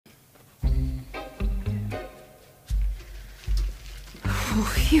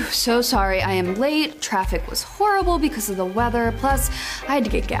Phew, so sorry I am late. Traffic was horrible because of the weather, plus I had to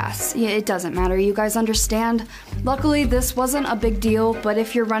get gas. Yeah, it doesn't matter, you guys understand. Luckily, this wasn't a big deal, but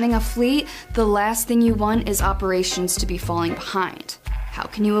if you're running a fleet, the last thing you want is operations to be falling behind. How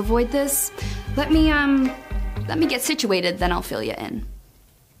can you avoid this? Let me get situated, then I'll fill you in.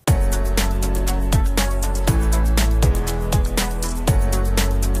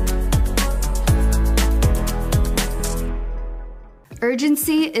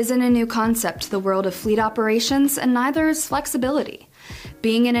 Urgency isn't a new concept to the world of fleet operations, and neither is flexibility.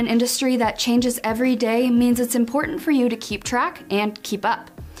 Being in an industry that changes every day means it's important for you to keep track and keep up.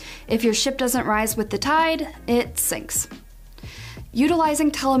 If your ship doesn't rise with the tide, it sinks.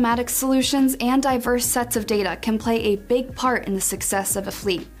 Utilizing telematics solutions and diverse sets of data can play a big part in the success of a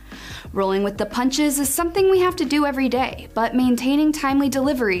fleet. Rolling with the punches is something we have to do every day, but maintaining timely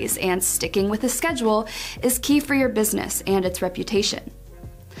deliveries and sticking with a schedule is key for your business and its reputation.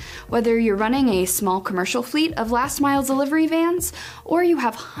 Whether you're running a small commercial fleet of last-mile delivery vans, or you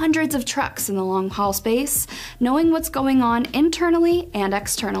have hundreds of trucks in the long-haul space, knowing what's going on internally and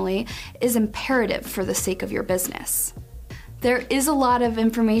externally is imperative for the sake of your business. There is a lot of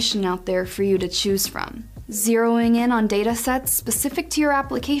information out there for you to choose from. Zeroing in on data sets specific to your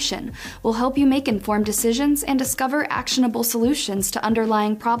application will help you make informed decisions and discover actionable solutions to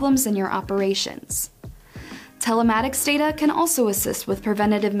underlying problems in your operations. Telematics data can also assist with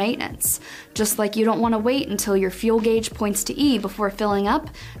preventative maintenance. Just like you don't want to wait until your fuel gauge points to E before filling up,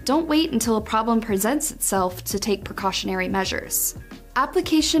 don't wait until a problem presents itself to take precautionary measures.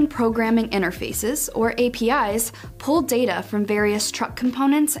 Application Programming Interfaces, or APIs, pull data from various truck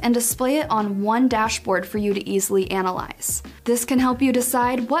components and display it on one dashboard for you to easily analyze. This can help you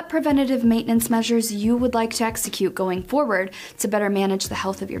decide what preventative maintenance measures you would like to execute going forward to better manage the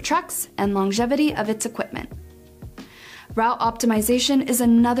health of your trucks and longevity of its equipment. Route optimization is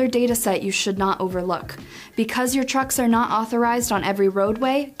another dataset you should not overlook. Because your trucks are not authorized on every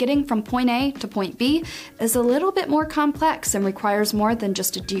roadway, getting from point A to point B is a little bit more complex and requires more than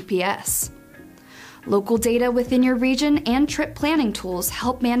just a GPS. Local data within your region and trip planning tools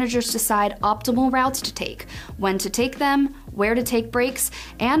help managers decide optimal routes to take, when to take them, where to take breaks,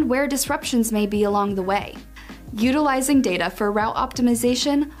 and where disruptions may be along the way. Utilizing data for route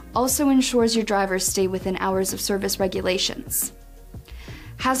optimization also ensures your drivers stay within hours of service regulations.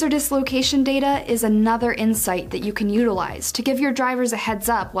 Hazardous location data is another insight that you can utilize to give your drivers a heads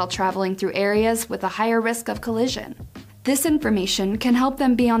up while traveling through areas with a higher risk of collision. This information can help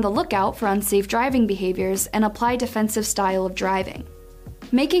them be on the lookout for unsafe driving behaviors and apply defensive style of driving.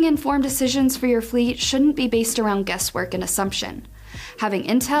 Making informed decisions for your fleet shouldn't be based around guesswork and assumption. Having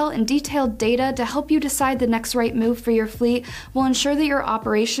intel and detailed data to help you decide the next right move for your fleet will ensure that your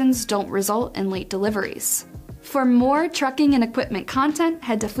operations don't result in late deliveries. For more trucking and equipment content,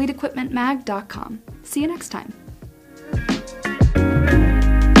 head to fleetequipmentmag.com. See you next time.